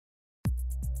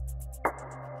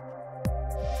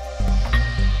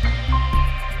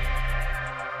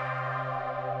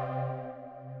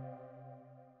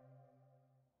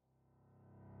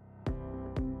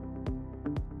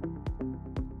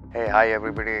Hi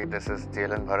everybody, this is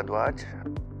Bharadwaj.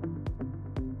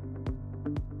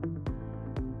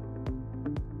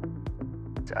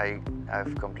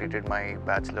 I've completed my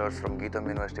bachelor's from Geetham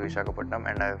University, Visakhapatnam,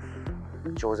 and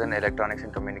I've chosen electronics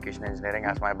and communication engineering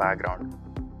as my background.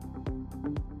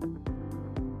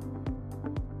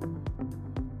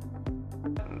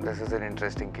 This is an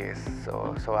interesting case.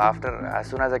 As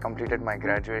soon as I completed my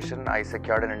graduation, I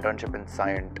secured an internship in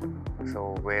Scient.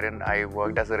 So wherein I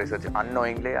worked as a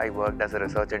unknowingly I worked as a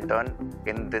research intern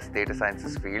in this data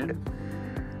sciences field.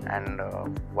 And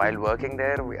while working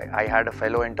there, I had a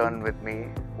fellow intern with me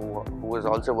who was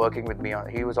also working with me.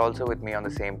 He was also with me on the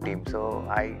same team. So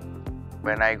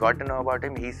when I got to know about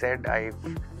him, he said I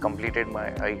completed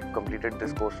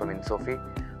this course from INSOFE.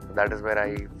 That is where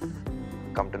I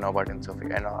come to know about INSOFE.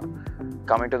 And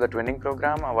coming to the twinning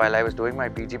program, while I was doing my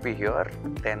PGP here,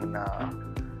 then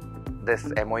this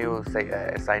MOU,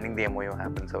 signing the MOU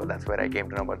happened. So that's where I came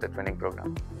to know about the twinning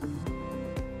program.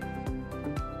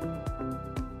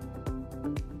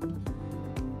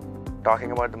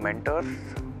 Talking about the mentors,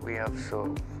 we have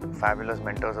so fabulous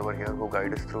mentors over here who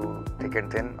guide us through thick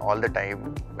and thin all the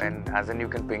time. And as in, you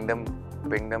can ping them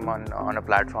on a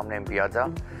platform named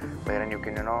Piazza, wherein you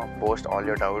can post all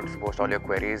your doubts, post all your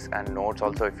queries and notes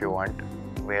also if you want,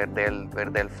 where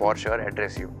they'll for sure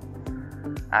address you.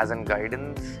 As in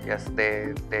guidance, yes,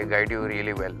 they guide you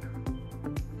really well.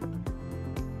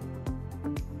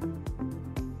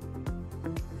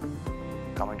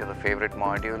 Coming to the favorite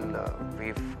module,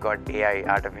 we've got AI,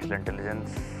 Artificial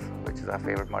Intelligence, which is our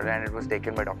favorite module, and it was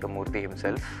taken by Dr. Murthy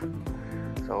himself.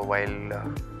 So while in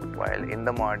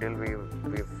the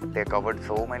module, they covered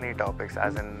so many topics,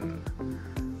 as in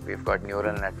we've got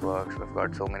neural networks, we've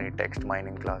got so many text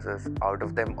mining classes. Out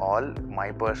of them all,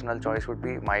 my personal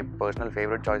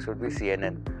favorite choice would be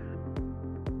CNN.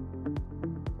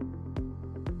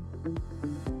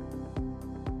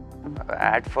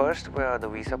 At first, the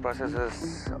visa process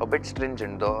is a bit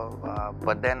stringent though,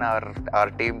 but then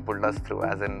our team pulled us through,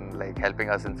 as in helping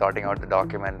us in sorting out the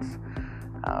documents,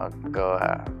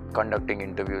 conducting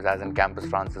interviews, as in Campus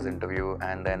France's interview,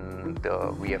 and then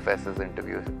the VFS's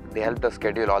interviews. They helped us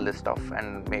schedule all this stuff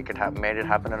and made it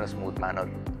happen in a smooth manner.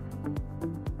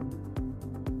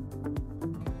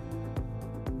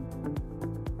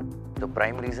 The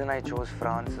prime reason I chose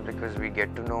France is because we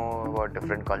get to know about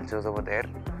different cultures over there,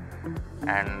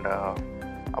 and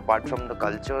apart from the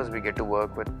cultures, we get to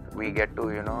work with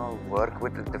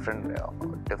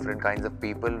different kinds of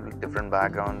people with different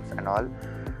backgrounds and all.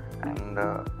 And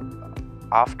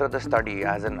after the study,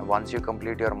 as in once you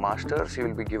complete your masters, you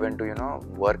will be given to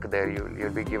work there. You'll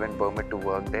be given permit to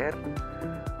work there.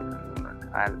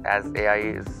 And as AI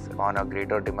is on a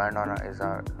greater demand,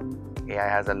 AI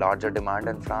has a larger demand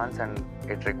in France, and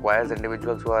it requires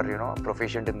individuals who are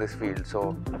proficient in this field.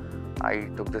 So I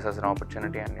took this as an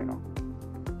opportunity and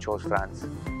chose France.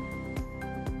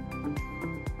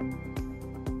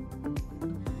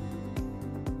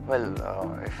 Well,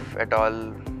 if at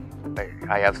all,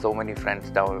 I have so many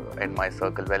friends down in my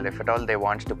circle. Well, if at all they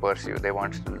want to pursue, they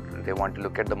want to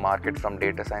look at the market from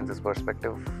data sciences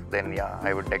perspective, then yeah,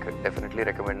 I would definitely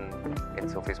recommend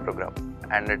INSOFE's program.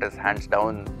 And it is hands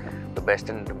down the best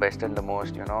and the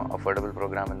most affordable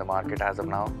program in the market as of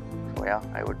now. So yeah,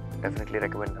 I would definitely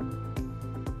recommend them.